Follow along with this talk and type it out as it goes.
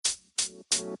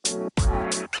Hello.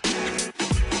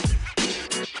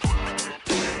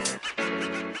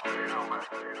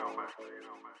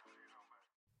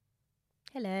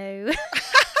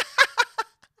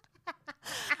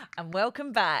 And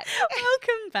welcome back.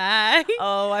 Welcome back.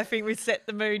 Oh, I think we set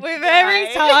the mood. We're today.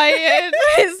 very tired.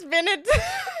 It's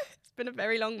been a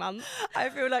very long month. I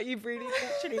feel like you've really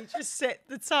literally just set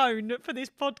the tone for this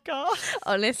podcast.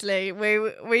 Honestly,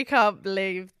 we can't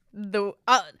believe the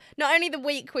not only the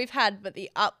week we've had, but the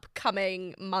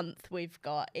upcoming month we've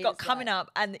got. Coming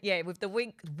up, and yeah, with the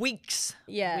weeks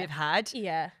we've had.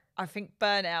 Yeah. I think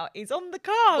burnout is on the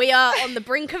card. We are on the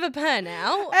brink of a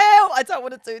burnout. Hell, I don't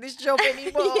want to do this job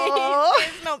anymore.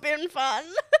 It's not been fun.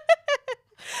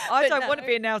 I don't want to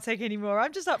be a nail tech anymore.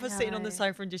 I'm just up for sitting on the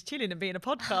sofa and just chilling and being a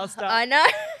podcaster. I know.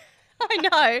 I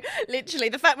know. Literally.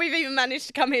 The fact we've even managed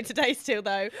to come here today still,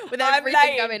 though, with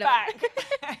everything going back.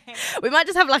 on. We might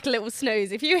just have like a little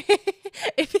snooze. If you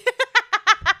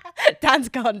Dan's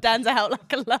gone. Dan's out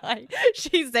like a lie.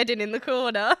 She's deading in the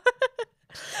corner.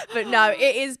 But no,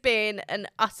 it has been an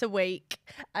utter week,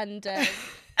 and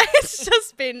it's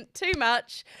just been too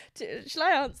much. Shall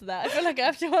I answer that? I feel like I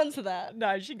have to answer that.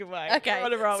 No, she can wait. Okay,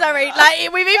 sorry.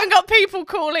 Like we've even got people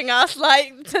calling us.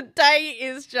 Like today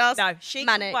is just she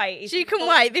manic. Can wait. She can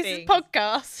wait. This is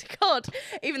podcast. God,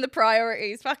 even the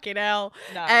priorities. Fucking hell.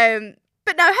 No.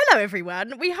 But no, hello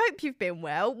everyone. We hope you've been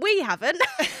well. We haven't.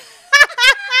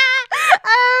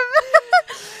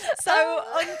 So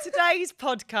on today's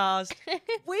podcast,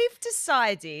 we've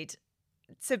decided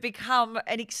to become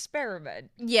an experiment.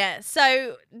 Yeah,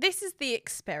 so this is the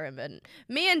experiment.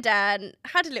 Me and Dan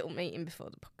had a little meeting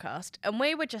before the podcast, and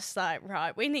we were just like,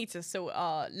 right, we need to sort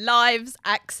our lives,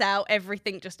 acts out,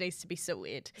 everything just needs to be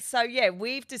sorted. So yeah,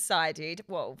 we've decided,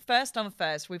 well, first,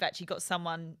 we've actually got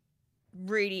someone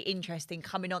really interesting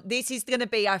coming on. This is going to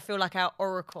be, I feel like, our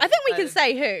oracle. I think we can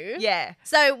say who. Yeah.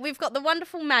 So we've got the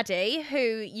wonderful Maddie, who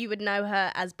you would know her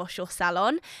as Bosh Your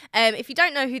Salon. If you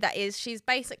don't know who that is, she's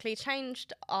basically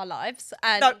changed our lives.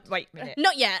 And No, wait a minute.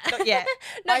 Not yet. Not yet.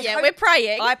 Not yet. We're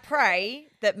praying. I pray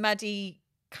that Maddie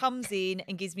comes in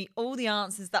and gives me all the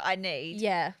answers that I need.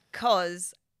 Yeah.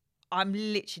 Because I'm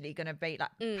literally going to be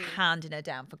like handing her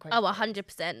down for questions. Oh,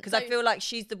 100%. Because I feel like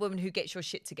she's the woman who gets your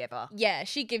shit together. Yeah,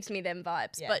 she gives me them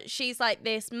vibes. Yeah. But she's like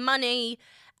this money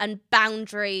and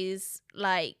boundaries,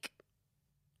 like...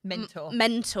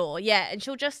 Mentor, yeah. And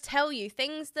she'll just tell you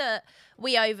things that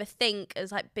we overthink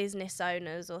as like business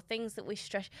owners or things that we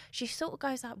stress. She sort of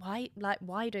goes like, why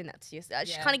are you doing that to yourself?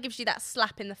 She kind of gives you that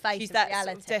slap in the face. She's of that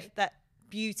reality. sort of that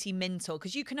beauty mentor,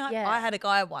 because you can Yeah. I had a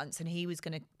guy once and he was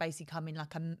going to basically come in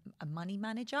like a money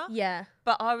manager, Yeah.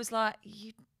 but I was like,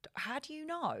 how do you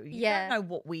know? You don't know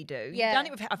what we do. Yeah. You've done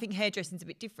it with, I think hairdressing's a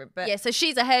bit different, but Yeah, so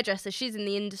she's a hairdresser, she's in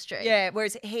the industry. yeah,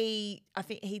 whereas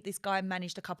this guy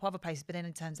managed a couple other places, but then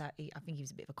it turns out I think he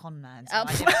was a bit of a con man. So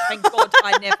thank God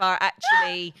I never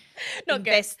actually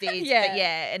invested. Yeah. But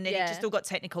yeah, and then it just all got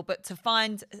technical. But to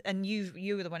find, and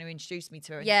you were the one who introduced me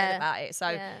to her and said about it.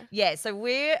 So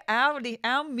so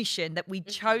our mission that we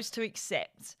chose to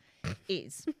accept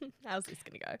is How's this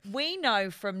gonna go? we know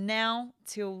from now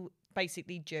till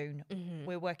basically June,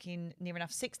 we're working near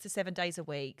enough 6 to 7 days a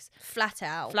week. Flat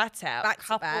out. Back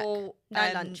to back. No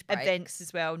lunch breaks. Events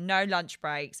as well, no lunch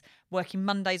breaks, working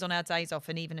Mondays on our days off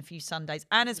and even a few Sundays,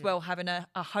 and as well having a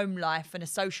home life and a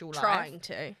social life. Trying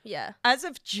to, yeah. As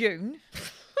of June,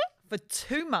 for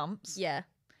 2 months, Yeah.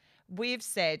 we've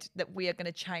said that we are going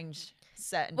to change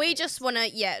certain We things. just want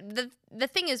to, the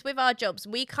thing is with our jobs,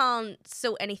 we can't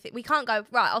sort anything. We can't go,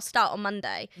 right, I'll start on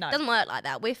Monday. No. It doesn't work like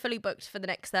that. We're fully booked for the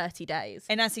next 30 days.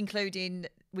 And that's including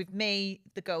with me,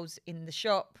 the girls in the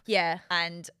shop, Yeah.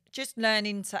 and just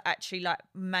learning to actually like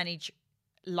manage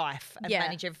life and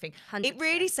manage everything. 100%. It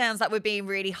really sounds like we're being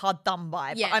really hard done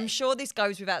by, Yeah. but I'm sure this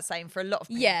goes without saying for a lot of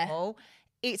people. Yeah.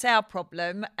 It's our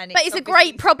problem, and But it's a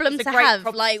great problem to have.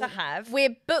 Like,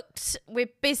 we're booked, we're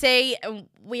busy, and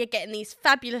we are getting these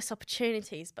fabulous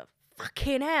opportunities, but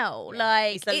fucking hell,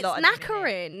 like, it's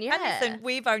knackering, yeah. And listen,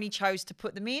 we've only chose to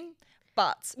put them in,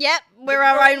 but... Yep, we're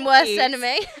our own worst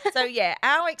enemy. So, yeah,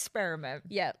 our experiment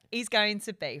Yep. is going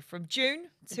to be from June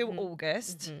till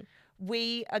August,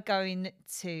 we are going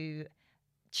to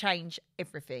change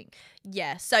everything.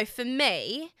 Yeah, so for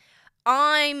me,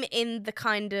 I'm in the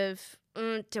kind of,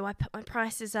 do I put my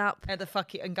prices up? The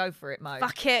fuck it and go for it mode.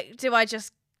 Fuck it, do I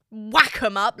just whack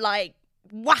them up, like,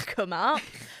 whack them up?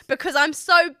 Because I'm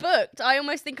so booked, I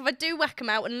almost think if I do whack them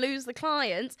out and lose the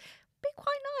clients, it'd be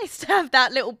quite nice to have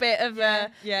that little bit of,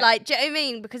 like, do you know what I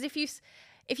mean? Because if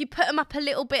you put them up a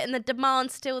little bit and the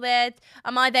demand's still there,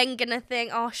 am I then going to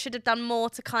think, oh, I should have done more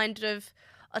to kind of,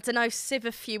 I don't know, sieve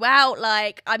a few out?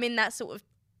 Like, I'm in that sort of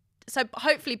so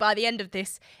hopefully by the end of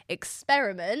this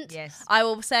experiment, yes, I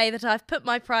will say that I've put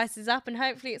my prices up and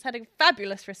hopefully it's had a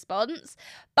fabulous response.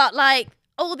 But like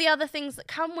all the other things that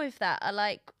come with that are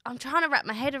like, I'm trying to wrap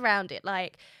my head around it.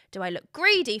 Like, do I look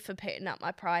greedy for putting up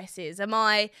my prices? Am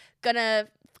I gonna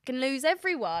fucking lose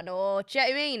everyone? Or do you know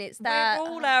what I mean? It's that we're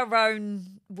all our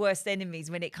own worst enemies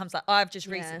when it comes. Like, I've just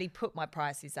recently put my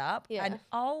prices up, and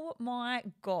oh my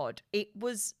God, it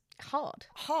was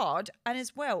hard, and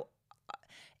as well.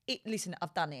 Listen,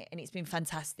 I've done it and it's been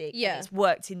fantastic. Yeah. It's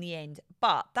worked in the end.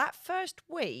 But that first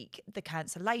week, the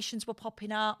cancellations were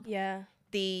popping up. Yeah.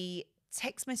 The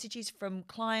text messages from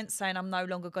clients saying I'm no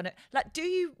longer going to... Like,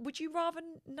 would you rather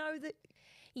know that...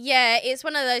 Yeah, it's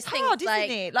one of those things. Hard, like,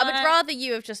 isn't it? I would rather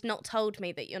you have just not told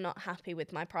me that you're not happy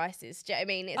with my prices. Do you know what I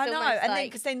mean? It's I know. almost And like then,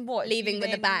 because then what? Leaving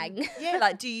with a bang. Yeah,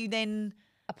 like, do you then...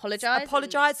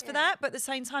 Apologise for that? But at the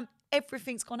same time,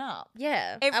 everything's gone up.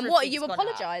 Yeah. And what are you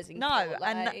apologising for? No,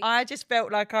 Like... and I just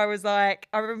felt like I was like,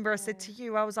 I remember I said to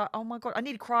you, I was like, oh my God, I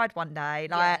nearly cried one day.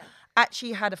 Like,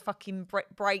 actually had a fucking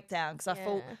breakdown because I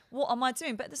thought, what am I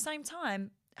doing? But at the same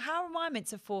time, how am I meant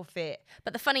to forfeit?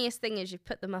 But the funniest thing is you've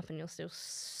put them up and you're still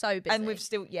so busy. And we've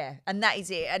still, and that is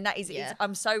it. And that is it.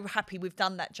 I'm so happy we've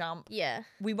done that jump. Yeah.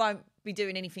 We won't be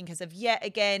doing anything as of yet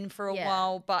again for a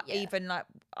while. But even like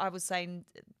I was saying,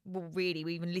 well, really,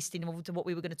 we even listening to what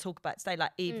we were going to talk about today,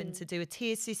 like even to do a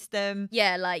tier system.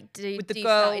 Yeah, like do with the you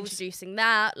girls. start introducing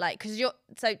that? Like, because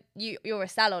you're a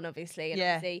salon, obviously. And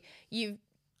obviously you've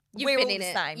we're been all in the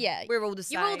it. same. Yeah. We're all the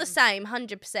same. You're all the same,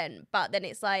 100%. But then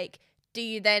it's like,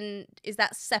 is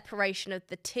that separation of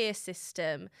the tier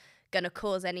system going to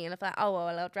cause any of that? Oh,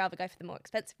 well, I'd rather go for the more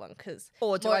expensive one because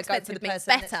or do I go for the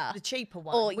person that's the cheaper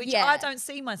one? Which I don't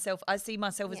see myself. I see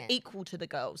myself as equal to the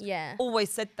girls. Yeah.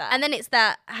 Always said that. And then it's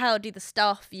that, how do the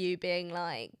staff view being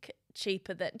like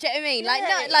cheaper than, do you know what I mean? Yeah,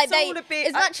 like, no, like all a bit,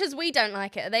 as much as we don't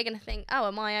like it, are they going to think, oh,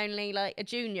 am I only like a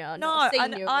junior, no, not a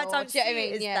senior? And I don't do see you know what I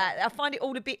it mean? as that. I find it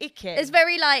all a bit icky. It's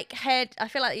very like I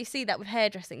feel like you see that with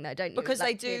hairdressing though, don't you? Because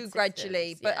like, they do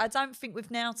gradually, but I don't think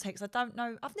with nail techs, I don't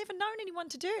know. I've never known anyone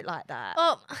to do it like that.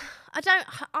 Well,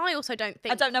 I also don't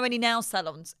think. I don't know any nail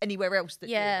salons anywhere else that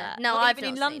do that. No, not I've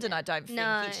even not in seen London, it. I don't think.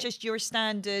 No. It's just your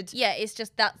standard. Yeah, it's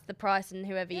just that's the price and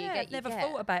whoever you get. I've never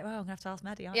thought about, well, I'm going to have to ask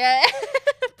Maddie. Yeah.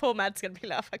 Poor Mad's going to be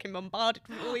like fucking bombarded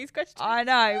with all these questions. I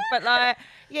know, but like,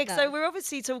 so we're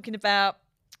obviously talking about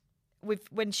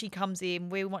when she comes in,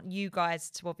 we want you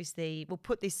guys to obviously, we'll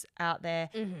put this out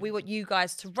there. Mm-hmm. We want you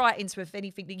guys to write into if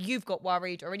anything that you've got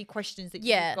worried or any questions that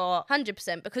you've got.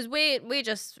 100%, because we're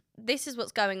just, this is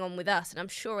what's going on with us, and I'm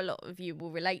sure a lot of you will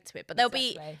relate to it. But there'll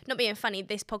be, not being funny,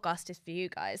 this podcast is for you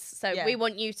guys. So we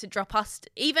want you to drop us,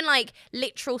 even like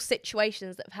literal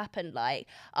situations that have happened, like,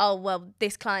 oh, well,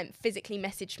 this client physically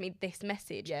messaged me this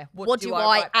message. Yeah. What do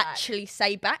I actually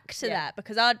say back to that?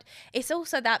 Because it's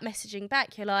also that messaging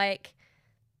back. You're like,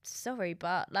 sorry,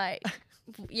 but like,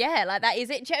 like that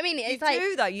is it. Do you know what I mean? It's you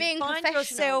do though. You being find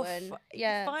professional yourself. You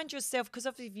find yourself, because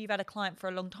obviously if you've had a client for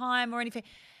a long time or anything.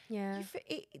 Yeah.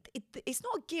 It's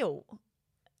not a guilt.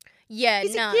 Yeah.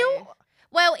 Is it guilt?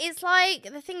 Well, it's like,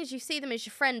 the thing is, you see them as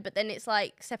your friend, but then it's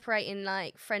like separating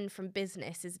like friend from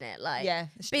business, isn't it? Like,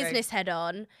 business head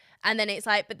on, and then it's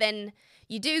like, but then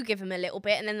you do give them a little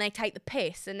bit, and then they take the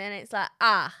piss, and then it's like,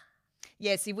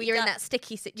 yeah, see, you're in that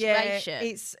sticky situation. Yeah,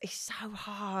 it's so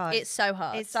hard. It's so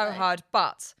hard. It's so hard.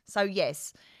 But, so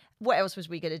yes, what else was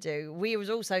we going to do? We was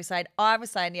also saying, I was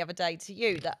saying the other day to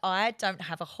you that I don't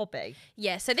have a hobby.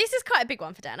 Yeah, so this is quite a big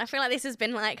one for Dan. I feel like this has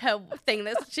been like her thing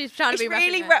that she's trying to be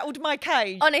really rattled my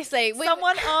cage. Honestly.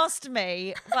 Someone asked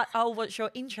me, like, oh, what's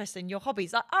your interest in your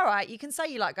hobbies? Like, all right, you can say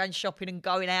you like going shopping and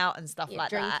going out and stuff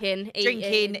like drinking, that.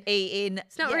 Drinking, eating.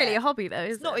 It's not really a hobby though,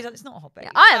 is it? It's not a hobby.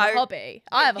 Yeah, I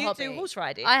have a hobby. You do horse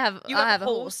riding. I have a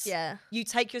horse, yeah. You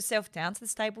take yourself down to the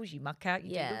stables, you muck out,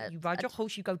 you ride your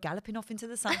horse, you go galloping off into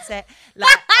the sunset. You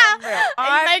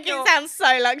make it sound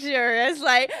so luxurious.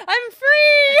 Like, I'm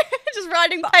free, just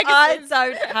riding Pegasus. I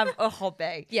don't have a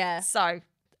hobby. Yeah. So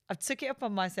I took it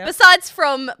upon myself. Besides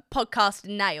from podcast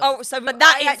nails. Oh, so but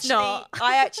that is not.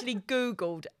 I actually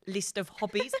Googled list of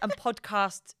hobbies and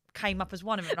podcast came up as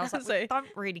one of them. And I was like, well,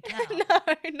 don't really count. No,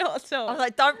 not at all. I was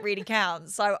like, don't really count.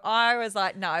 So I was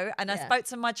like, no. And I spoke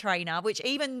to my trainer, which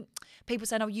even people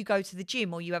saying, oh, you go to the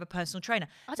gym or you have a personal trainer.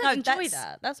 I don't enjoy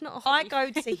that. That's not a hobby. I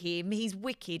go to him. He's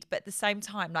wicked. But at the same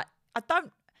time, like,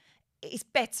 it's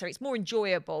better. It's more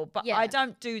enjoyable. But I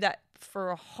don't do that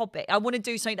for a hobby. I want to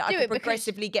do something that I can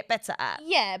progressively get better at.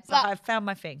 Yeah, but I've found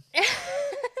my thing.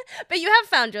 But you have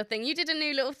found your thing. You did a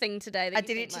new little thing today. I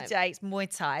did it today. It's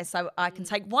Muay Thai, so I can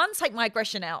take my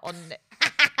aggression out on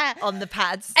on the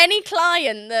pads. Any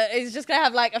client that is just going to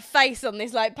have like a face on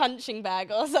this like punching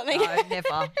bag or something. No,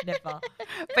 never.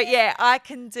 But yeah, I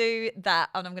can do that,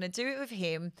 and I'm going to do it with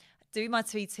him. Do my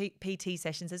PT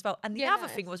sessions as well. And the other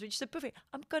thing was, which is a perfect,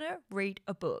 I'm going to read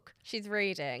a book. She's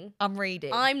reading. I'm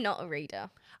reading. I'm not a reader.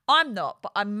 I'm not,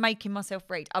 but I'm making myself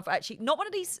read. I've actually, not one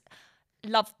of these,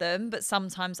 love them, but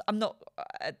sometimes I'm not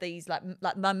these like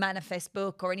my manifest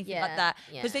book or anything like that.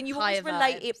 Because then you always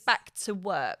relate it back to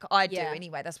work. I do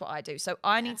anyway. That's what I do. So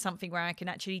I need something where I can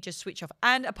actually just switch off.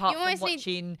 And apart from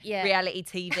watching reality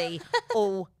TV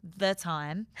all the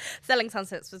time. Selling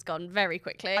Sunsets was gone very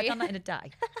quickly. I've done that in a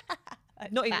day.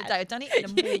 Not even a day. I've done it in a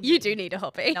morning. You do need a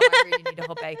hobby. No, I really need a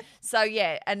hobby. So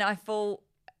yeah, and I thought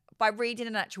by reading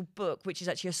an actual book, which is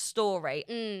actually a story,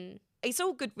 it's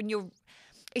all good when you're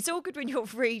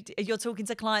talking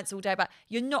to clients all day, but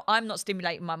I'm not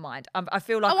stimulating my mind. I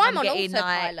feel like I'm on getting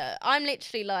autopilot. like, I'm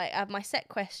literally like, I have my set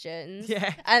questions.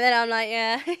 Yeah. And then I'm like,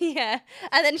 yeah.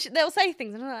 And then they'll say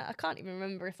things and I'm like, I can't even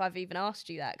remember if I've even asked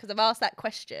you that because I've asked that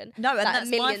question no, and like that's a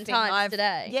million my thing. times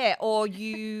today. Yeah, or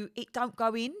it don't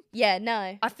go in. Yeah,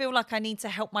 no. I feel like I need to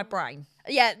help my brain.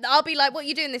 Yeah, I'll be like, what are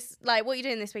you doing this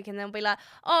week? And they'll be like,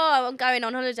 oh, I'm going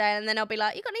on holiday. And then I'll be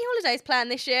like, you got any holidays planned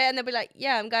this year? And they'll be like,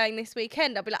 yeah, I'm going this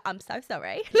weekend. I'll be like, I'm so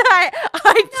sorry. Like,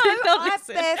 I did not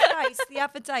listen. Bare face the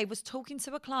other day was talking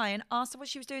to a client, asked her what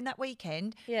she was doing that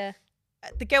weekend. Yeah.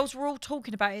 The girls were all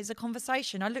talking about it as a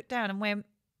conversation. I looked down and went,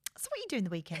 so what are you doing the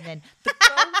weekend then?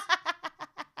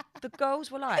 The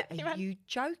girls were like, are you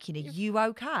joking? Are you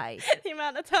okay? The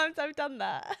amount of times I've done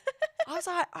that. I was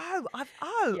like,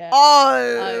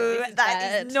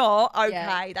 that is bad. not okay.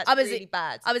 Yeah. That's really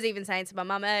bad. I was even saying to my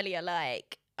mum earlier,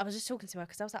 like, I was just talking to her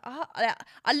because I was like,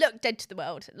 I looked dead to the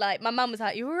world. Like, my mum was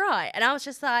like, you all right? And I was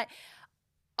just like,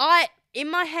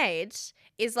 in my head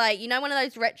is like, you know, one of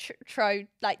those retro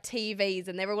like TVs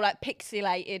and they're all like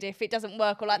pixelated if it doesn't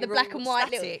work, or like the black and white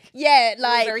static.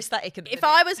 Like very static. If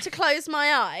I was to close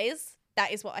my eyes,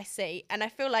 that is what I see. And I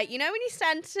feel like, you know, when you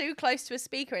stand too close to a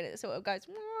speaker and it sort of goes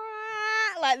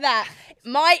like that,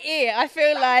 my ear, I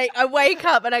feel like I wake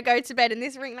up and I go to bed and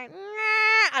this ring like,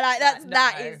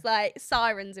 that is like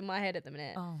sirens in my head at the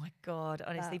minute. Oh my God,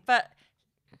 honestly. But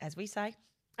as we say,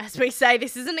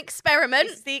 this is an experiment.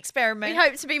 This is the experiment. We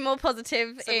hope to be more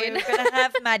positive. So we're going to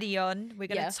have Maddie on. We're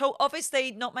going to talk,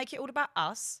 obviously not make it all about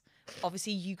us.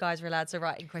 Obviously, you guys are allowed to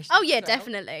write in questions. Oh yeah,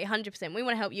 definitely, 100%. We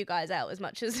want to help you guys out as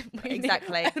much as we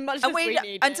exactly. Need, as much as we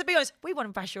need. And to be honest, we want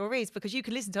to bash your ears because you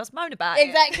can listen to us moan about it.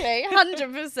 Exactly,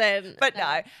 100%. But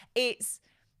no,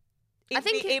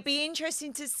 it'd be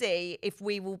interesting to see if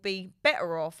we will be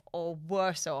better off or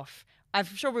worse off. I'm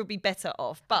sure we'll be better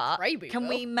off, but can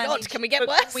we manage? God, can we get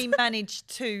worse? Can we manage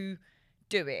to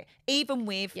do it, even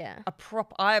with a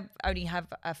prop? I only have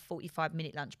a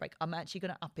 45-minute lunch break. I'm actually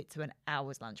going to up it to an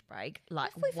hour's lunch break.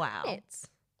 Like, wow. Minutes.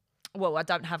 Well, I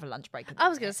don't have a lunch break. I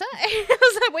was going to say, I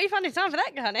was like, where are you finding time for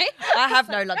that, honey? I have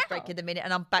no lunch break in the minute,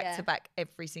 and I'm back to back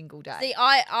every single day. See,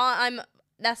 I'm.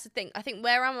 That's the thing. I think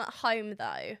where I'm at home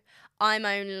though, I'm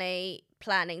only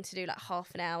planning to do like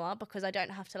half an hour because I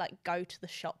don't have to like go to the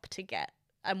shop to get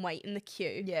and wait in the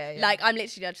queue. Yeah. Like I'm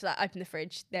literally just like open the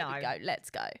fridge. There we go.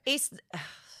 Let's go. It's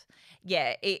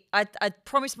I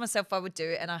promised myself I would do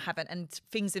it and I haven't, and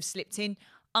things have slipped in.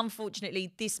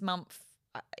 Unfortunately, this month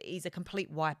is a complete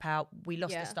wipeout. We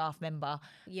lost a staff member,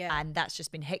 and that's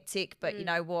just been hectic. But you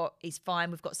know what? It's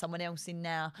fine. We've got someone else in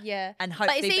now, and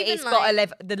hopefully, it's got a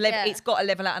level. It's got a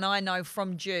level out, and I know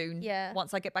from June,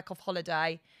 once I get back off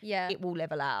holiday, it will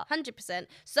level out. 100%.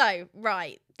 So,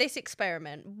 right, this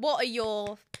experiment. What are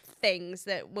your things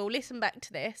that we'll listen back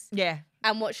to this? Yeah.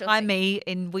 And what's your thing? Me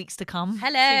in weeks to come.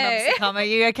 Hello. 2 months to come. Are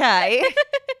you okay?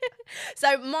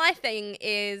 So my thing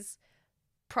is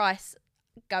price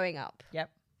going up. Yep.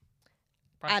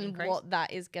 Price and increase. What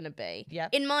that is going to be.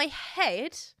 Yep. In my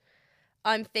head,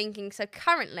 I'm thinking, so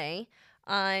currently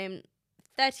I'm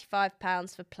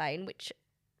 £35 for plain, which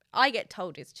I get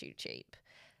told is too cheap.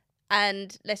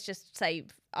 And let's just say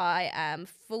I am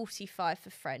 45 for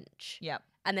French. Yep.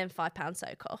 And then £5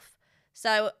 soak off.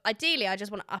 So ideally, I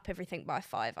just want to up everything by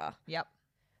 £5. Yep.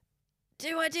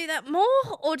 Do I do that more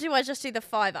or do I just do the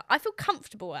 £5? I feel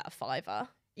comfortable at a £5.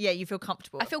 Yeah, you feel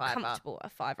comfortable. I feel comfortable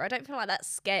at a £5. I don't feel like that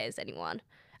scares anyone.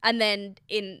 And then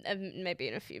in maybe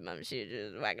in a few months you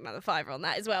just whack another £5 on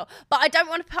that as well. But I don't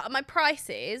want to put up my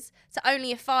prices to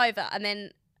only a £5 and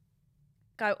then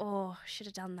go, oh, I should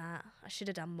have done that. I should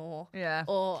have done more. Yeah.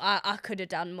 Or I could have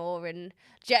done more. And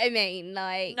do you know what I mean?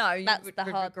 Like, no, that's you the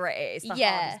hard regret it. It's the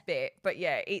hardest bit. But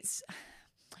yeah, it's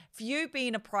for you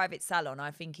being a private salon.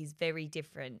 I think is very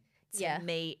different to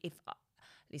me. If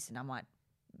listen, I might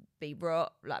be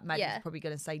rot. Like Maddie's probably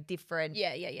going to say different.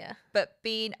 Yeah. But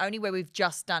being only where we've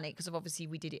just done it, because obviously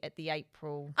we did it at the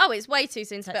April. Oh, it's way too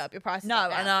soon to put up your prices. No,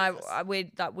 and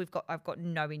I've got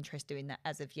no interest doing that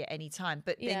as of yet any time.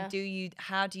 But then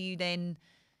how do you then,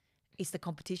 it's the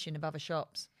competition of other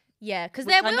shops. Yeah, because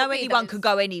I know anyone could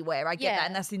go anywhere. I get that,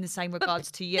 and that's in the same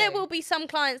regards to you. There will be some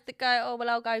clients that go, oh well,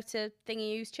 I'll go to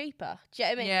Thingy who's cheaper. Do you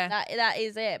know what I mean? Yeah. That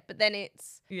is it. But then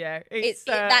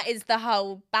that is the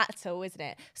whole battle, isn't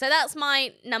it? So that's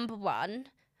my number one.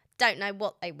 Don't know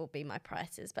what they will be my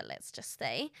prices, but let's just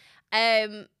see.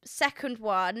 Second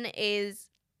one is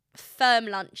firm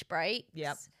lunch breaks.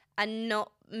 Yep. And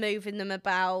not moving them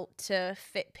about to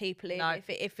fit people in. No.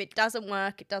 If it doesn't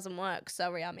work, it doesn't work.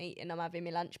 Sorry, I'm having my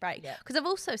lunch break. Because I've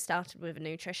also started with a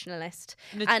nutritionalist.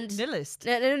 A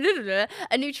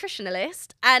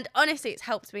nutritionalist. And honestly, it's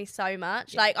helped me so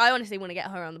much. Yeah. Like, I honestly want to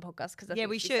get her on the podcast because I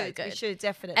think she's so good. We should,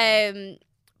 definitely.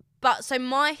 But so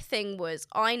my thing was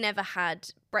I never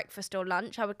had breakfast or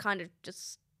lunch. I would kind of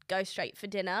just go straight for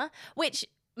dinner, which...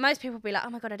 most people will be like, oh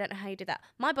my God, I don't know how you do that.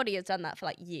 My body has done that for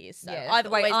like years. So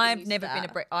I've never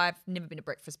been a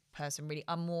breakfast person really.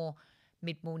 I'm more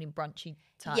mid-morning brunchy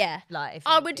type. Yeah. Like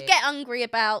I would get hungry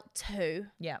about 2.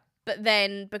 Yeah. But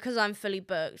then because I'm fully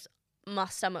booked, my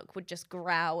stomach would just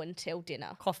growl until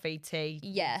dinner. Coffee, tea.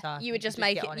 Yeah. You would just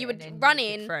make it. You would run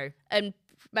in and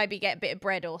maybe get a bit of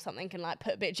bread or something and like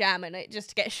put a bit of jam in it just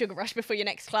to get a sugar rush before your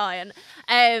next client.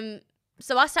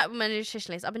 So I started with my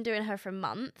nutritionist. I've been doing her for a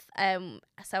month.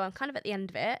 So I'm kind of at the end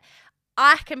of it.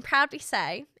 I can proudly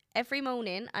say every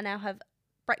morning I now have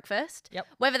breakfast. Yep.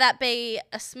 Whether that be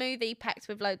a smoothie packed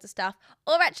with loads of stuff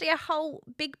or actually a whole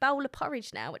big bowl of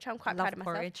porridge now, which I'm quite proud of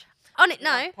myself.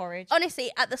 Porridge.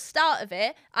 Honestly, at the start of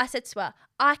it, I said to her,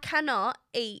 I cannot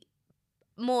eat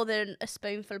more than a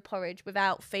spoonful of porridge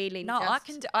without feeling I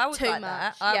was like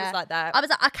that. I was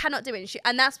like, I cannot do it.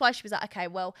 And that's why she was like, okay,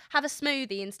 well, have a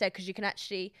smoothie instead because you can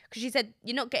actually, because she said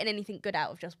you're not getting anything good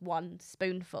out of just one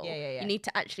spoonful. Yeah. You need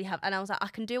to actually have, and I was like, I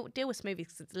can deal with smoothies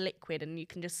because it's liquid and you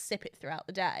can just sip it throughout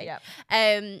the day.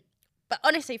 Yeah. But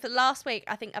honestly, for the last week,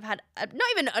 I think I've had not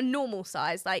even a normal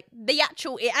size. Like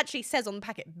it actually says on the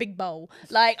packet, big bowl.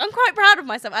 Like I'm quite proud of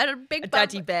myself. I had a big bowl.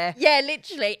 Daddy bear. Yeah,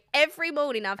 literally every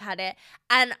morning I've had it,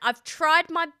 and I've tried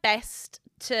my best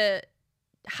to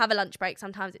have a lunch break.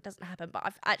 Sometimes it doesn't happen, but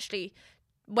I've actually,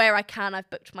 where I can, I've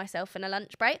booked myself in a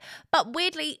lunch break. But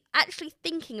weirdly, actually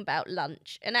thinking about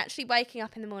lunch and actually waking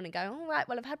up in the morning going, all right,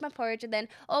 well, I've had my porridge and then,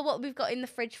 what we've got in the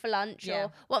fridge for lunch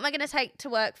or what am I going to take to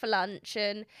work for lunch?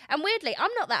 And weirdly,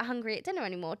 I'm not that hungry at dinner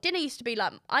anymore. Dinner used to be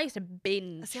like, I used to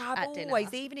binge at dinner.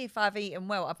 Even if I've eaten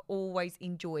well, I've always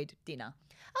enjoyed dinner.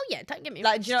 Oh yeah, don't get me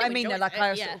wrong. Like, do you know what I mean? Like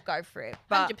I sort of go for it.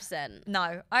 But 100%.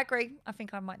 No, I agree. I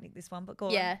think I might nick this one, but go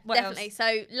on. Yeah, definitely. Else?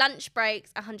 So lunch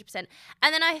breaks, 100%. And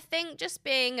then I think just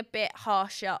being a bit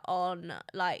harsher on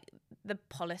like the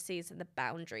policies and the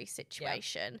boundary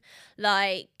situation. Yeah.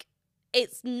 Like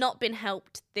it's not been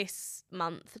helped this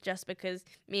month just because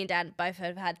me and Dan both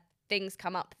have had things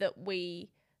come up that we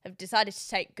have decided to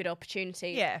take good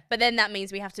opportunity. Yeah. But then that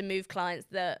means we have to move clients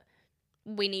that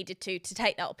we needed to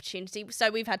take that opportunity. So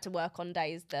we've had to work on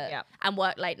days that and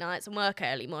work late nights and work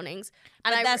early mornings.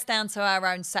 And that's down to our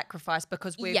own sacrifice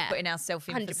because we're putting ourselves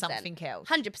in 100%. For something else.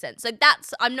 100%. So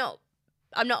that's I'm not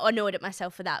annoyed at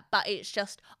myself for that, but it's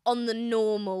just on the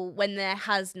normal when there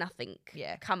has nothing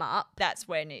come up. That's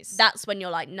when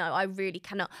you're like, no, I really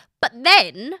cannot. But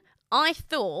then I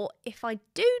thought if I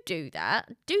do that,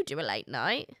 do a late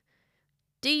night,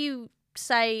 do you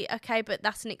say, okay, but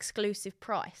that's an exclusive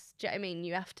price? Do you know what I mean?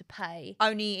 You have to pay.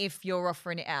 Only if you're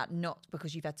offering it out, not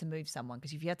because you've had to move someone.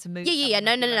 Because if you had to move no.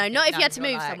 Not if you had to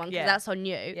move someone, because that's on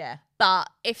you. Yeah. But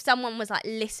if someone was like,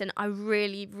 listen, I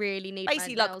really, really need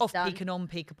basically my like off-peak and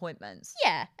on-peak appointments.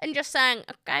 Yeah. And just saying,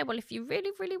 okay, well, if you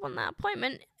really, really want that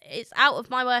appointment, it's out of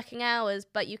my working hours,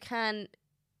 but you can,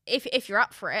 if you're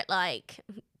up for it, like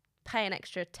pay an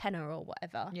extra tenner or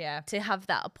whatever to have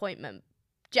that appointment.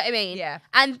 Do you know what I mean? Yeah.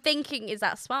 And thinking, is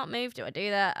that a smart move? Do I do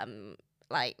that?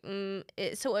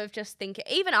 It's sort of just thinking.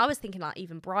 Even I was thinking like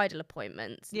even bridal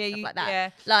appointments, and stuff like that. Yeah.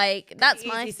 Like that's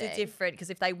my thing. It's different because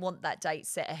if they want that date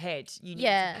set ahead, you need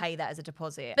to pay that as a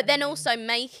deposit. But then also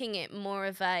making it more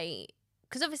of a,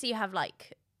 because obviously you have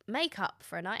like makeup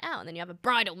for a night out, and then you have a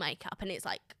bridal makeup, and it's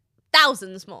like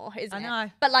thousands more, isn't it? I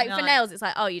know. But like for nails, it's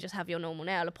like, oh, you just have your normal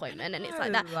nail appointment, and it's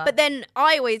like that. But then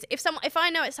I always, if I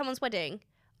know it's someone's wedding,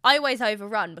 I always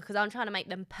overrun because I'm trying to make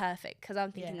them perfect because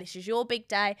I'm thinking this is your big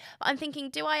day. But I'm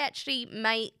thinking, do I actually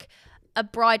make a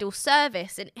bridal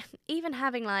service, and even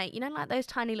having like, you know, like those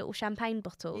tiny little champagne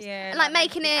bottles, and like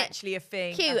making it actually a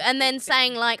thing, cute, and then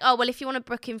saying like, oh well, if you want to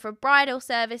book in for a bridal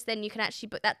service, then you can actually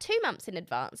book that 2 months in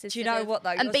advance. Do you know what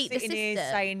though? And You're beat the sitting here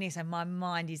system. saying this, and my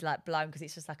mind is like blown because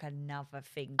it's just like another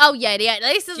thing. Oh yeah,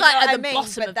 this is like at the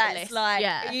bottom of that's the list. like,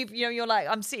 yeah. you know, you're like,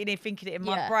 I'm sitting here thinking it, and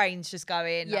my brain's just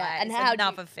going, like, and it's how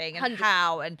another thing, and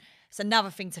how, and it's another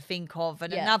thing to think of,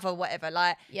 and another whatever.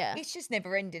 Like, it's just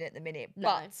never ending at the minute. No.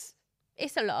 But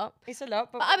it's a lot. It's a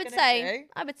lot. But I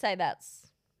would say that's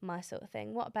my sort of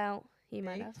thing. What about you,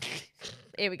 Mona?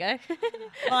 Here we go.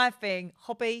 My thing,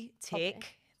 hobby,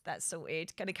 tick. That's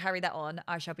sorted. Going to carry that on.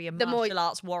 I shall be a martial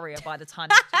arts warrior by the time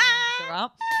the 2 months are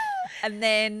up. And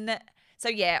then, so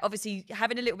yeah, obviously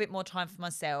having a little bit more time for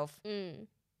myself.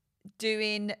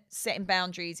 Setting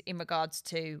boundaries in regards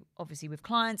to, obviously, with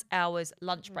clients, hours,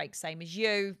 lunch breaks, same as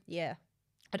you. Yeah.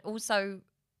 And also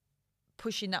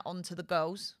pushing that on to the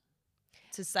girls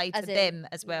to say to them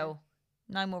as well,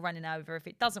 no more running over. If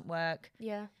it doesn't work,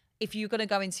 if you're going to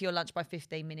go into your lunch by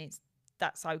 15 minutes,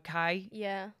 that's okay.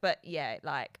 Yeah. But yeah,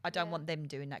 like, I don't want them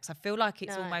doing that, because I feel like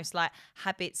it's almost like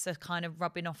habits are kind of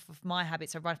rubbing off of my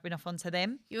habits are rubbing off onto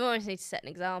them. You always need to set an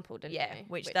example, don't you? Yeah,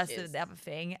 which that's the other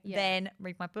thing. Yeah. Then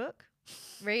read my book.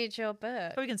 Read your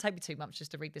book. Probably going to take me 2 months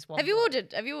just to read this one. Have you ordered?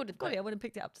 Got it. I went and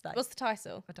picked it up today. What's the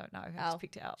title? I don't know. I just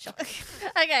picked it up.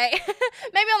 Okay.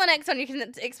 Maybe on the next one you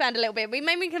can expand a little bit.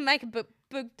 Maybe we can make a book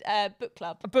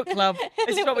club. A book club.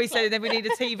 This is what we said. Then we need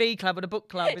a TV club and a book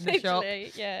club in the shop.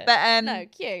 Yeah. But no,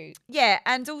 cute. Yeah,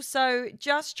 and also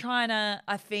just trying to,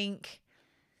 I think,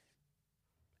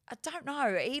 I don't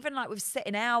know, even like with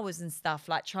setting hours and stuff,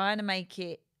 like trying to make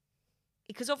it,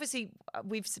 because obviously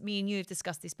me and you have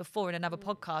discussed this before in another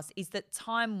podcast, is that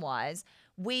time-wise,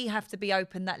 we have to be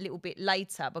open that little bit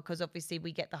later, because obviously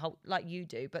we get the whole, like you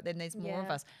do, but then there's more of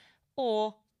us.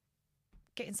 Or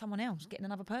getting someone else, getting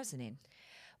another person in.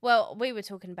 Well, we were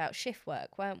talking about shift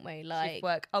work, weren't we? Like, shift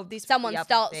work. Oh, this someone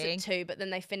starts at 2, but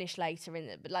then they finish later in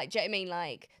it. But like, do you know what I mean?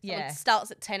 Like, someone starts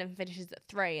at 10 and finishes at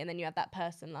 3, and then you have that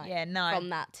person like from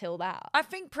that till that. I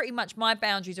think pretty much my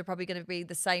boundaries are probably going to be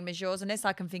the same as yours, unless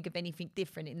I can think of anything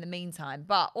different in the meantime.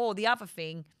 Or the other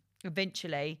thing,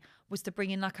 eventually, was to bring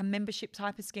in like a membership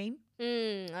type of scheme.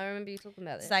 I remember you talking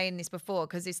about this. Saying this before,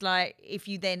 because it's like, if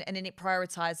you then, and then it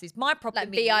prioritises. My problem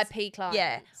like is VIP clients.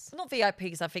 Yeah, not VIP,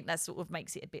 because I think that sort of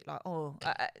makes it a bit like,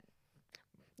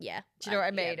 yeah. Do you know what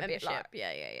I mean? Yeah, a bit like,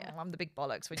 yeah. Oh, I'm the big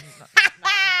bollocks when you're not.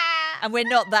 And we're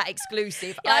not that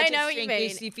exclusive. Yeah, I just know what you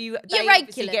mean. If you're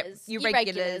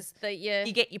regulars, but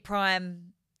you get your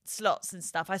prime slots and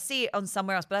stuff. I see it on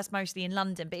somewhere else, but that's mostly in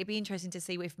London. But it'd be interesting to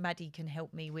see if Maddie can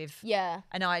help me with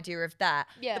an idea of that.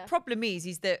 Yeah. The problem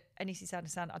is that, and this is I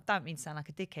don't mean to sound like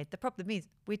a dickhead. The problem is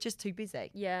we're just too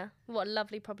busy. Yeah. What a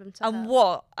lovely problem to have. And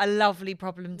what a lovely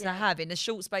problem to have in a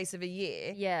short space of a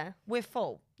year. Yeah. We're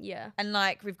full. Yeah. And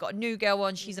like, we've got a new girl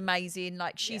on, she's amazing.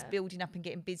 Like, she's building up and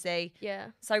getting busy.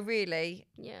 Yeah. So really,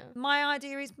 my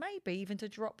idea is maybe even to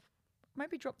drop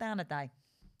down a day.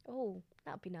 Oh,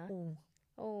 that'd be nice. Ooh.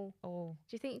 Oh.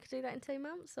 Do you think you could do that in 2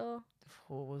 months, or?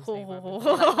 Before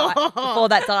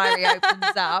that diary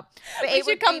opens up. But it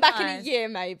should come back in a year,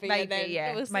 maybe. Maybe,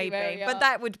 we'll maybe. But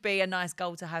that would be a nice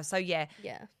goal to have. So yeah.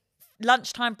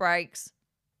 Lunchtime breaks,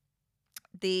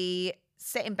 the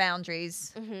setting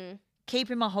boundaries,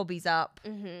 keeping my hobbies up,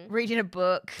 reading a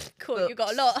book. Cool, books. you've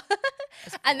got a lot.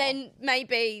 And then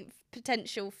maybe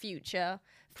potential future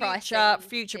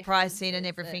pricing and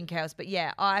everything else. But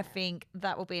yeah, I think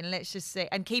that will be, and let's just see,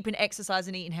 and keeping exercise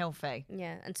and eating healthy.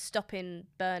 Yeah, and stopping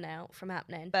burnout from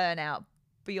happening.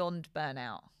 Beyond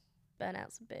burnout.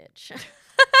 Burnout's a bitch.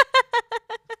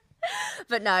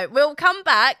 But no, we'll come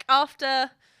back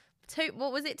after 2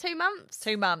 months?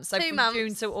 2 months. So from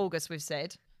June till August, we've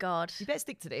said. God. You better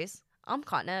stick to this. I'm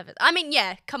quite nervous. I mean,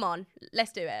 yeah, come on.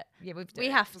 Let's do it. Yeah, we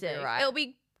have to. Right. It'll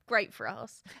be great for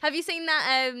us. Have you seen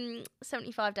that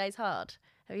 75 Days Hard?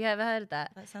 Have you ever heard of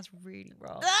that? That sounds really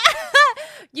wrong.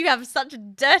 You have such a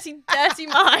dirty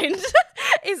mind.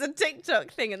 It's a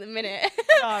TikTok thing at the minute.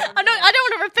 No, I don't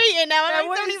want to repeat it now.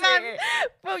 No, 75.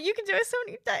 Well, you can do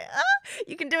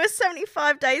a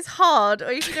 75 days hard,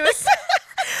 or you can do a 75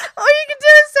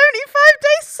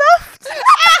 days soft.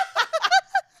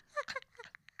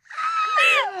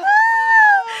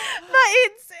 But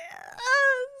it's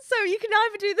so you can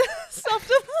either do the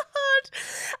soft or the hard,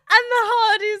 and the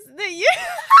hard is that you.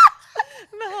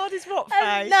 The hard is what,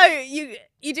 Faye? No,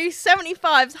 you do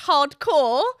 75s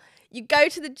hardcore. You go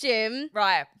to the gym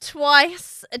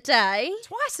twice a day.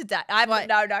 Twice a day? No.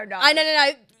 I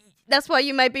know. That's why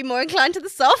you may be more inclined to the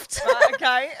soft.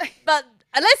 Okay. But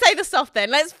let's say the soft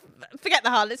then. Let's forget the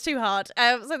hard. It's too hard.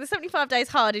 So the 75 days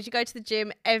hard is you go to the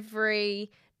gym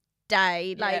every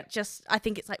day, like just I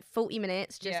think it's like 40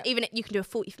 minutes. Just even you can do a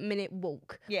 40-minute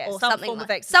walk, or some something form like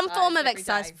of exercise. Some form of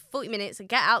exercise day. for 40 minutes and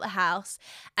get out the house,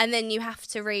 and then you have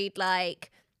to read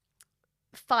like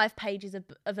 5 pages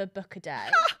of a book a day,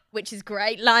 which is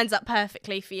great. Lines up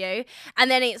perfectly for you. And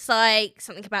then it's like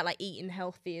something about like eating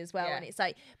healthy as well. And it's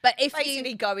like, but if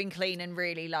basically going clean and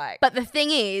really like. But the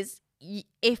thing is,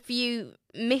 if you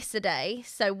miss a day,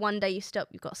 so one day you stop,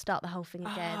 you've got to start the whole thing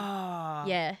again.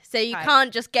 Yeah. So you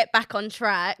can't just get back on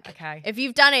track. Okay. If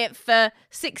you've done it for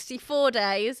 64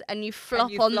 days and you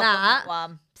flop on that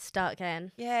one, start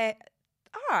again. Yeah.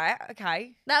 All right.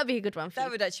 Okay. That would be a good one for you.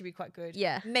 That would actually be quite good.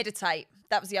 Yeah. Meditate.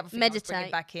 That was the other thing I was bringing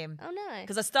back in. Oh, no.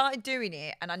 Because I started doing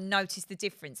it and I noticed the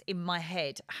difference in my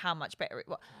head, how much better it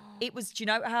was. It was, do you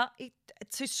know how,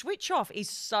 to switch off is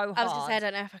so hard. I was going to say, I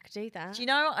don't know if I could do that. Do you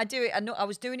know, I do it, I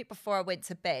was doing it before I went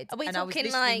to bed. Are we and talking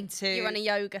I was like you're on a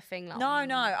yoga thing? Like, no,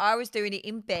 I was doing it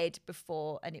in bed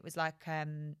before, and it was like,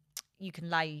 you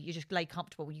just lay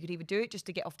comfortable. You could either do it just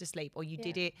to get off to sleep, or you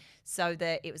did it so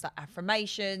that it was like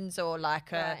affirmations or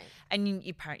like and you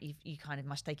apparently you kind of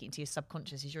must take it into your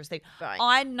subconscious as you're asleep. Right.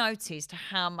 I noticed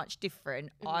how much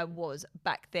different I was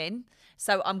back then,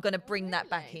 so I'm going to bring that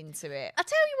back into it. I'll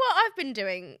tell you what I've been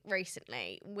doing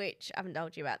recently, which I haven't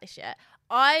told you about this yet.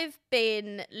 I've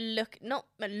been not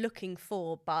looking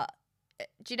for, but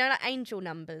do you know like angel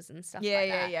numbers and stuff like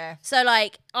that? Yeah. So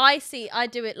like I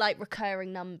do it like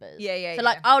recurring numbers. Yeah. So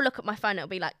like I'll look at my phone, it'll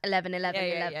be like 11, 11,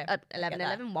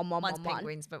 11, 1, 1, Mine's 1, 1.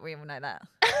 penguins, but we all know that.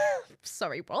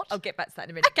 Sorry, what? I'll get back to that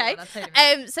in a minute.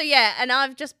 Okay. So yeah, and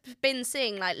I've just been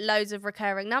seeing like loads of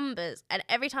recurring numbers, and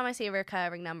every time I see a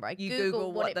recurring number, I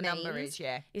Google what the number is.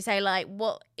 Yeah. You say like,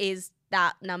 what is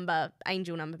that number,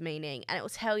 angel number meaning, and it will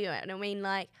tell you it, and I mean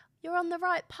like, you're on the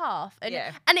right path. And do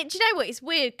you know what? It's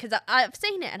weird because I've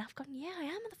seen it and I've gone, yeah, I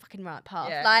am on the fucking right path.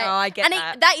 Yeah. Like, I get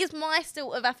that. That is my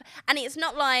sort of, and it's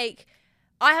not like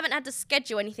I haven't had to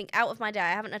schedule anything out of my day.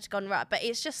 I haven't had to go right, but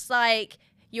it's just like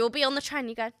you'll be on the train,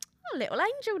 you go, oh, little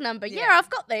angel number. Yeah, I've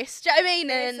got this. Do you know what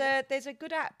I mean? There's a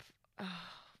good app.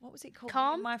 What was it called?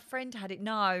 Calm? My friend had it.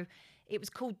 No, it was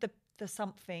called the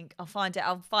something. I'll find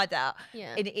out.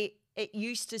 Yeah. And it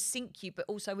used to sync you, but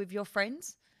also with your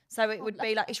friends. So it would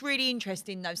be like, it's really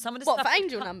interesting though. Some of the stuff. What, for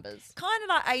angel numbers? Kind of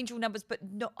like angel numbers, but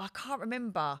not, I can't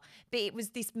remember. But it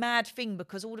was this mad thing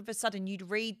because all of a sudden you'd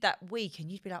read that week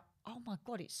and you'd be like, oh my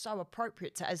God, it's so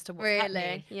appropriate as to what's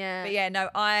happening. Yeah. But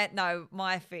yeah,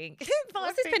 my thing.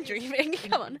 What's this pin thing?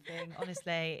 Come on.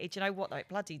 Honestly, do you know what though?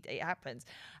 It happens.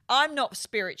 I'm not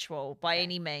spiritual by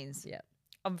any means. Yeah.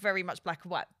 I'm very much black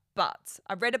and white. But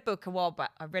I read a book a while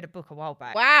back.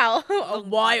 Wow. A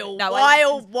while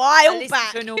I listened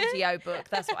back. to an audio book.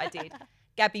 That's what I did.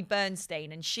 Gabby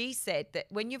Bernstein. And she said that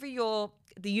whenever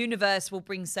the universe will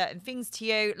bring certain things to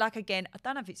you. Like, again, I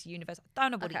don't know if it's the universe. I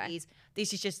don't know what it is.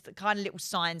 This is just the kind of little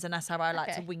signs. And that's how I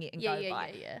like to wing it and go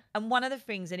by. Yeah. And one of the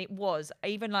things, and it was,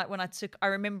 even like when I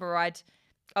remember I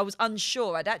was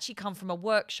unsure. I'd actually come from a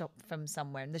workshop from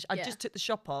somewhere. And I just took the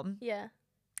shop on. Yeah.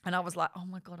 And I was like, oh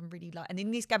my God, I'm really like... And in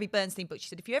this Gabby Bernstein book, she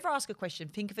said, if you ever ask a question,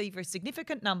 think of either a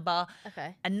significant number,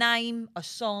 a name, a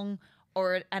song,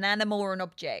 or an animal or an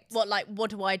object. What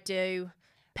do I do?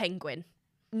 Penguin.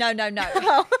 No.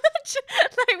 Oh,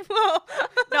 like what?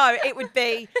 No, it would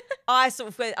be... I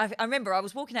remember I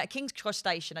was walking out of King's Cross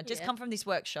Station. I'd just come from this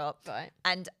workshop. Right.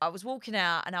 And I was walking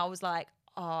out and I was like,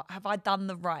 oh, have I done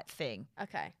the right thing?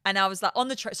 Okay. And I was like, I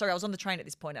was on the train at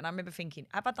this point, and I remember thinking,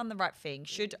 have I done the right thing?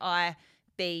 Should I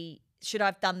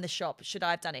have done the shop? Should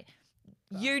I have done it?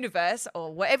 Right. Universe,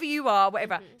 or whatever you are,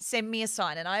 send me a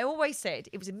sign. And I always said,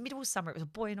 it was in middle of summer, it was a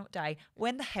buoyant day.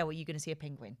 When the hell are you going to see a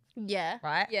penguin? Yeah.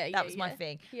 Right? Yeah. That was my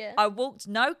thing. Yeah. I walked,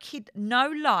 no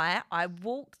lie, I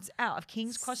walked out of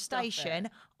King's Cross Station.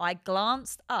 I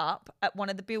glanced up at one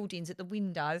of the buildings at the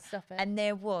window, and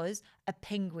there was a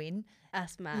penguin.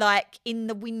 That's mad. Like in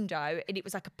the window, and it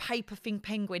was like a paper thin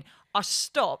penguin. I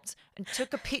stopped and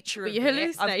took a picture of it. You're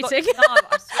hallucinating. I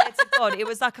swear to God, it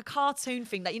was like a cartoon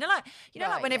thing that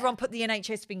like when everyone put the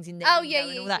NHS things in there. Oh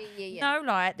and all that. No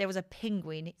lie, there was a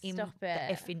penguin in the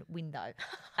effing window,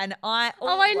 and I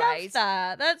always. I love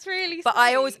that. That's really. But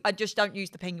sweet. I just don't use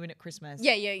the penguin at Christmas.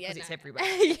 Yeah. Because it's everywhere.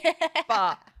 Yeah.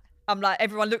 But I'm like,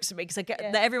 everyone looks at me because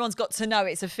everyone's got to know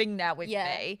it's a thing now with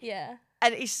me. Yeah.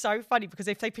 And it's so funny because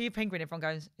if they pee a penguin, everyone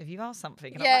goes, have you asked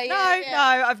something? And Yeah, I'm like, no,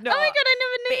 I've not. Oh my God, I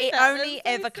never knew But that. it only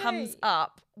ever comes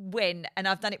up when, and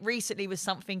I've done it recently with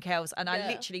something else, and I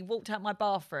literally walked out my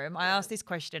bathroom. I asked this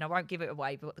question. I won't give it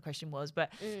away, but what the question was.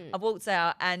 But I walked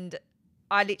out and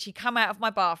I literally come out of my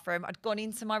bathroom. I'd gone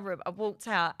into my room. I walked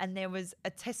out and there was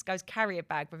a Tesco's carrier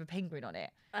bag with a penguin on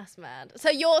it. That's mad. So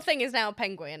your thing is now a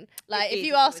penguin. Like, if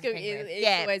you ask him,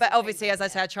 it's but obviously, as I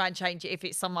say, I try and change it if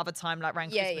it's some other time, like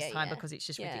around Christmas time, because it's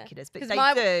just ridiculous. But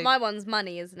my one's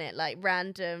money, isn't it? Like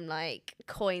random, like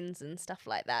coins and stuff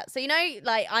like that. So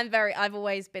like I've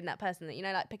always been that person that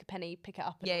like pick a penny, pick it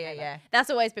up. And That's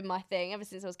always been my thing ever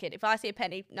since I was a kid. If I see a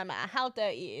penny, no matter how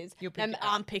dirty it is,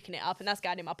 I'm picking it up, and that's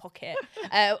going in my pocket.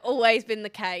 Always been the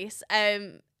case.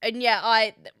 And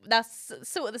that's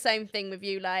sort of the same thing with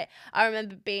you. Like, I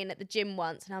remember being at the gym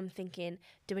once and I'm thinking,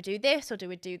 do we do this or do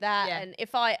we do that? Yeah. And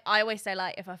I always say,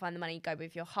 like, if I find the money, go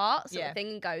with your heart sort of thing,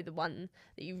 and go the one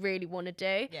that you really want to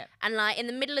do. Yeah. And like in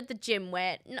the middle of the gym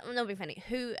where, not being funny,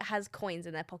 who has coins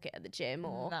in their pocket at the gym?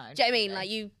 Or, do you know what I mean? Like,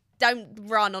 you don't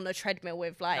run on a treadmill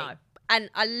with like, and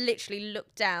I literally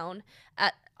looked down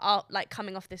at, like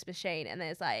coming off this machine and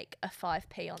there's like a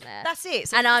 5p on there. That's it.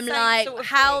 So and I'm like, sort of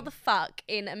how the fuck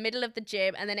in the middle of the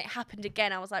gym? And then it happened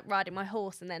again. I was like riding my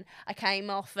horse and then I came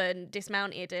off and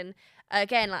dismounted and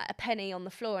again like a penny on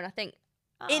the floor, and I think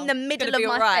in the middle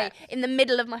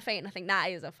of my feet, and I think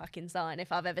that is a fucking sign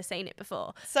if I've ever seen it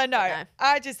before. So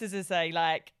I just, as I say,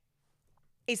 like,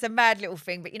 it's a mad little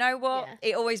thing, but you know what? Yeah.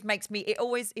 It always makes me,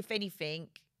 if anything,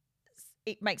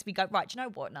 it makes me go, right, do you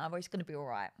know what? No, it's going to be all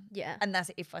right. Yeah. And that's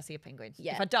it if I see a penguin.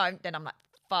 Yeah. If I don't, then I'm like,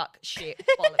 fuck, shit,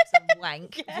 bollocks and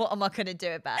wank. Yeah. What am I going to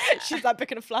do about it? She's like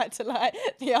booking a flight to like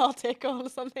the Arctic or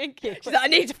something. She's like, I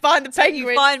need to find the penguin.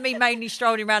 You find me mainly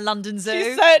strolling around London Zoo.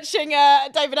 She's searching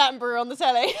David Attenborough on the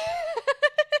telly.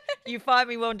 You find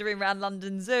me wandering around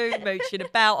London Zoo, mooching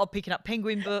about, or picking up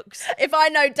penguin books. If I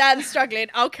know Dan's struggling,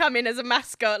 I'll come in as a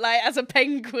mascot, like as a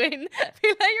penguin. Be like, "You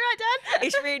right, Dan?"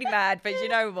 It's really mad, but you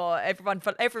know what?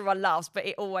 Everyone laughs, but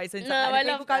it always ends up. I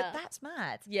love that. Go, that's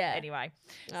mad. Yeah. Anyway,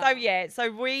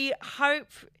 so we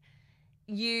hope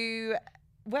you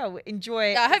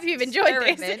enjoy. I hope you've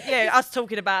enjoyed this. Yeah, us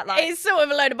talking about like it's sort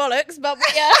of a load of bollocks, but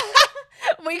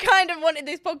we kind of wanted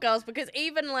this podcast because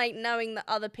even like knowing that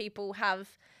other people have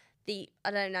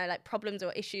like problems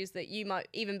or issues that you might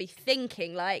even be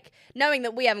thinking, like knowing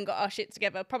that we haven't got our shit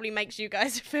together probably makes you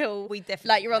guys feel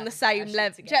like you're on the same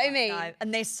level. Do you know what I mean? No.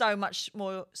 And there's so much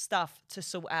more stuff to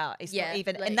sort out. It's not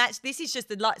even, like, and this is just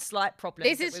the slight problem.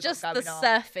 This is just the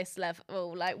surface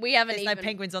level. Like we haven't no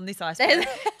penguins on this iceberg.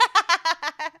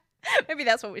 Maybe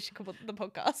that's what we should call the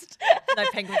podcast. No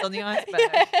penguins on the iceberg.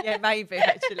 Yeah, maybe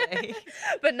actually.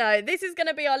 But no, this is going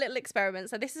to be our little experiment.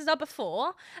 So this is our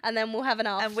before, and then we'll have an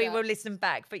after. And we will listen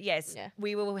back. But yes,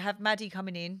 we will have Maddie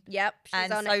coming in. Yep,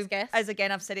 she's our next guest. As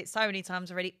again, I've said it so many times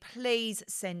already, please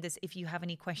send us if you have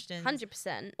any questions.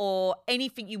 100%. Or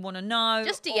anything you want to know.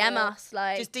 Just DM us.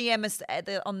 Just DM us at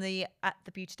the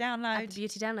Beauty Download. At the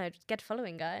Beauty Download. Get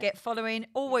following, guys. Get following.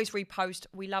 Always repost.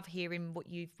 We love hearing what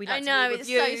you've... I know, it's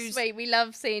so sweet. We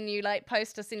love seeing you like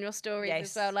post us in your stories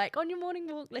as well, like on your morning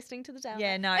walk listening to the download.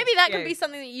 Yeah, no, maybe that could be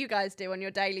something that you guys do on your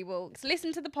daily walks.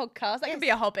 Listen to the podcast. That could be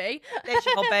a hobby. There's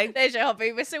your hobby. There's your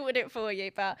hobby. We're sorted it for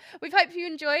you. But we hope you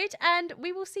enjoyed, and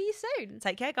we will see you soon.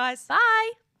 Take care, guys.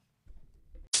 Bye.